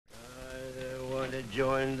want to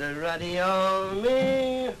join the ruddy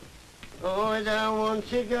army. Oh, I don't want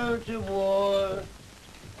to go to war.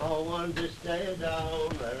 I want to stay down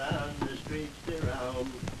around the streets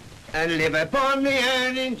around and live upon the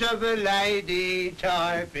earnings of a lady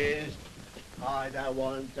typist. I don't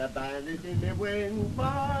want to bandage in the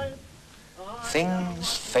windpipe.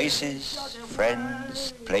 Things, faces,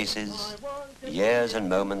 friends, places, years and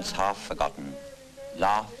moments half forgotten,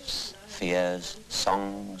 laughs, fears,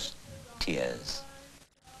 songs, tears.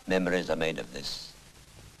 Memories are made of this.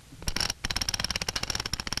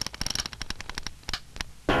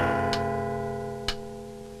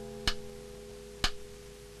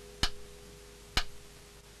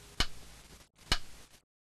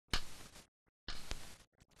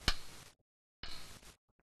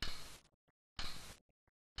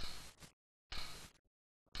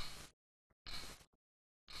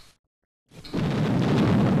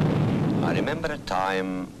 I remember a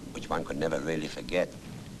time which one could never really forget,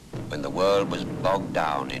 when the world was bogged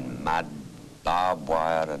down in mud, barbed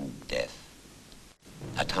wire and death.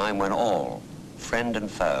 A time when all, friend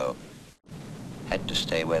and foe, had to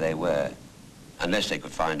stay where they were, unless they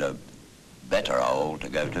could find a better Ole to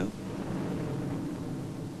go to.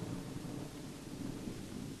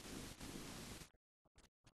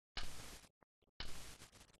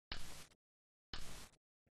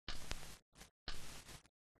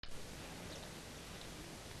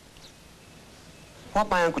 What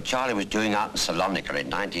my Uncle Charlie was doing out in Salonica in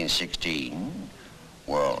 1916,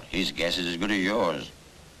 well, his guess is as good as yours.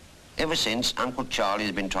 Ever since, Uncle Charlie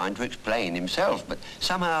has been trying to explain himself, but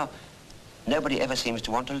somehow nobody ever seems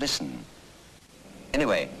to want to listen.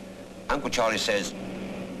 Anyway, Uncle Charlie says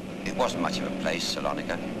it wasn't much of a place,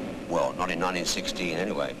 Salonica. Well, not in 1916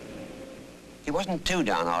 anyway. He wasn't too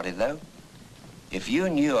downhearted, though. If you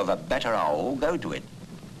knew of a better Ole, go to it.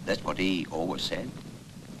 That's what he always said.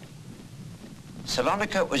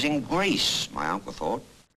 Salonika was in Greece, my uncle thought.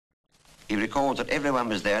 He recalled that everyone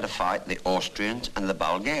was there to fight the Austrians and the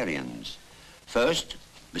Bulgarians. First,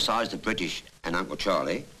 besides the British and Uncle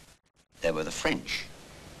Charlie, there were the French.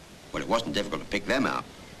 Well, it wasn't difficult to pick them out.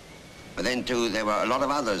 But then, too, there were a lot of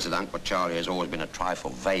others that Uncle Charlie has always been a trifle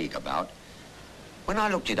vague about. When I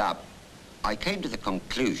looked it up, I came to the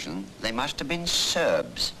conclusion they must have been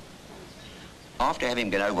Serbs. After having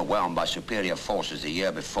been overwhelmed by superior forces the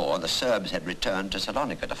year before, the Serbs had returned to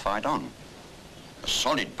Salonika to fight on. A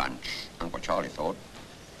solid bunch, Uncle Charlie thought.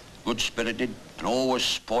 Good-spirited and always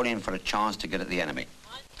sporting for a chance to get at the enemy.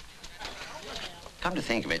 Come to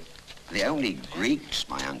think of it, the only Greeks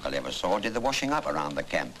my uncle ever saw did the washing up around the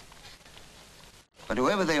camp. But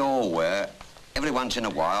whoever they all were, every once in a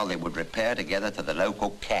while they would repair together to the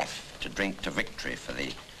local cafe to drink to victory for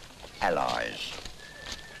the Allies.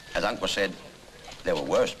 As Uncle said, there were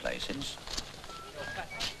worse places.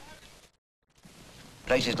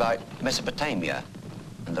 Places like Mesopotamia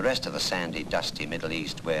and the rest of the sandy, dusty Middle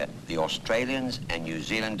East, where the Australians and New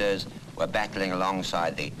Zealanders were battling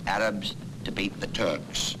alongside the Arabs to beat the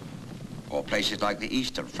Turks. Or places like the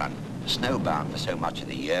Eastern Front, snowbound for so much of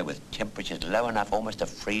the year with temperatures low enough almost to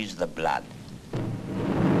freeze the blood.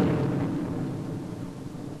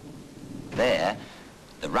 There,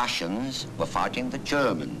 the Russians were fighting the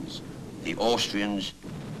Germans, the Austrians,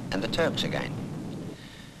 and the Turks again.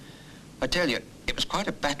 I tell you, it was quite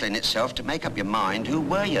a battle in itself to make up your mind who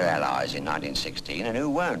were your allies in 1916 and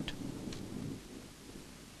who weren't.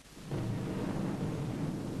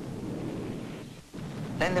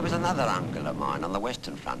 Then there was another uncle of mine on the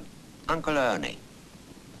Western Front, Uncle Ernie.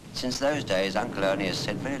 Since those days, Uncle Ernie has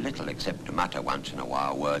said very little except to mutter once in a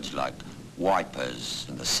while words like wipers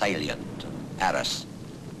and the salient and Arras,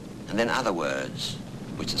 and then other words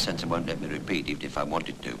which the censor won't let me repeat even if I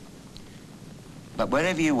wanted to. But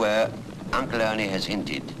wherever you were, Uncle Ernie has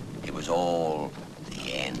hinted it was all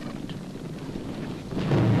the end.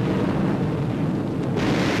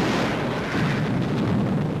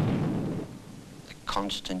 The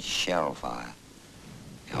constant shell fire,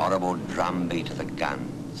 the horrible drumbeat of the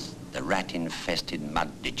guns, the rat-infested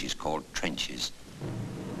mud ditches called trenches,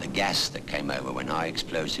 the gas that came over when high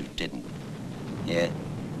explosives didn't. Yeah,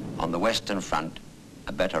 on the Western Front,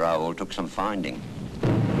 a better Ole took some finding.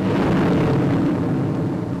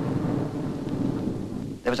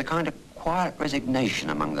 There was a kind of quiet resignation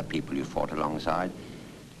among the people you fought alongside,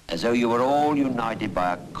 as though you were all united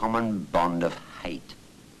by a common bond of hate.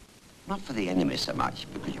 Not for the enemy so much,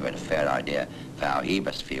 because you had a fair idea of how he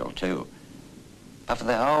must feel too, but for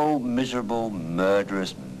the whole miserable,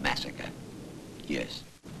 murderous massacre. Yes,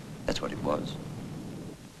 that's what it was.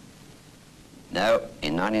 No,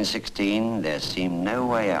 in 1916, there seemed no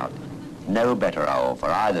way out, no better Ole for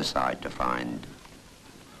either side to find.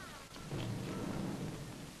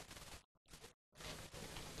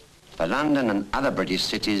 For London and other British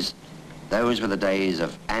cities, those were the days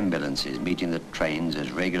of ambulances meeting the trains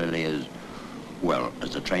as regularly as, well,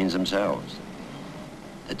 as the trains themselves.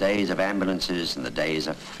 The days of ambulances and the days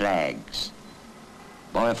of flags.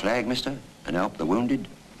 Buy a flag, mister, and help the wounded,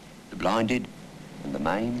 the blinded, and the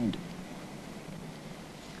maimed.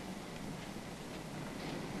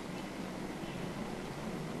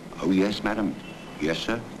 Oh, yes, madam. Yes,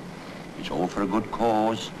 sir. It's all for a good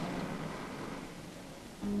cause.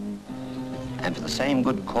 And for the same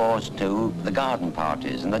good cause, too, the garden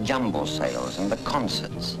parties and the jumble sales and the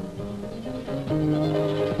concerts.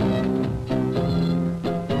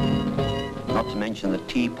 Not to mention the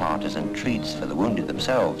tea parties and treats for the wounded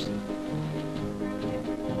themselves.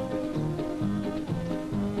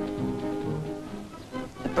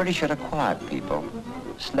 The British are a quiet people,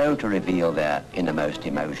 slow to reveal their innermost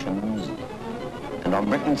emotions, and on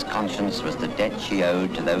Britain's conscience was the debt she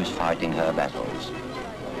owed to those fighting her battles.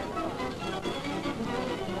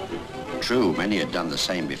 True, many had done the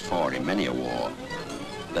same before in many a war,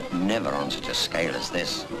 but never on such a scale as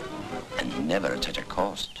this, and never at such a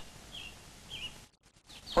cost.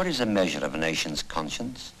 What is the measure of a nation's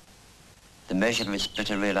conscience? The measure of its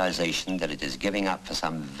bitter realization that it is giving up for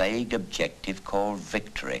some vague objective called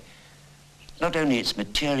victory. Not only its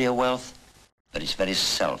material wealth, but its very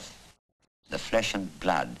self, the flesh and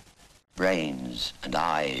blood, brains and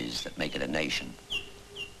eyes that make it a nation.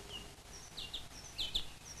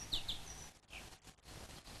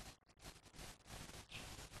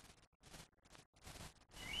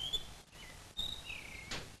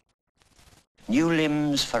 New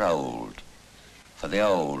limbs for the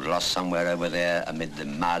old lost somewhere over there amid the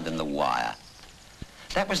mud and the wire.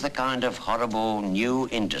 That was the kind of horrible new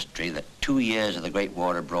industry that 2 years of the Great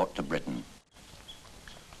War had brought to Britain.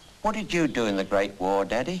 What did you do in the Great War,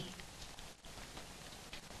 Daddy?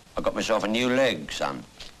 I got myself a new leg, son.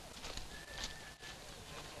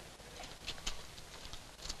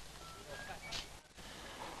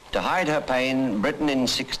 To hide her pain, Britain in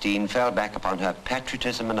 16 fell back upon her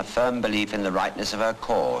patriotism and a firm belief in the rightness of her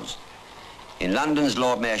cause. In London's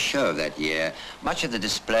Lord Mayor's show that year, much of the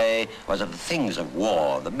display was of the things of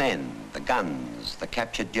war, the men, the guns, the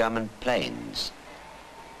captured German planes.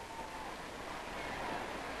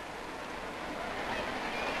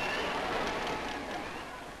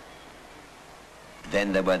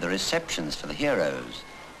 Then there were the receptions for the heroes,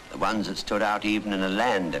 the ones that stood out even in a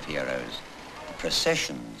land of heroes.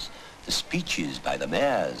 Processions, the speeches by the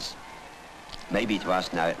mayors. Maybe to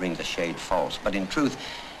us now it rings a shade false, but in truth,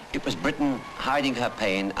 it was Britain hiding her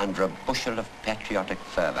pain under a bushel of patriotic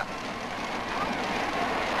fervour.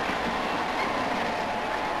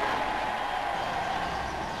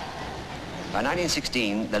 By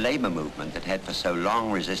 1916, the labour movement that had for so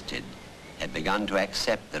long resisted had begun to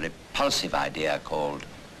accept the repulsive idea called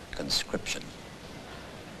conscription.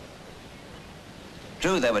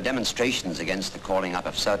 True, there were demonstrations against the calling up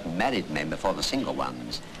of certain married men before the single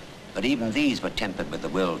ones, but even these were tempered with the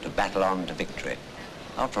will to battle on to victory.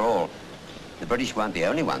 After all, the British weren't the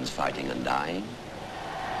only ones fighting and dying.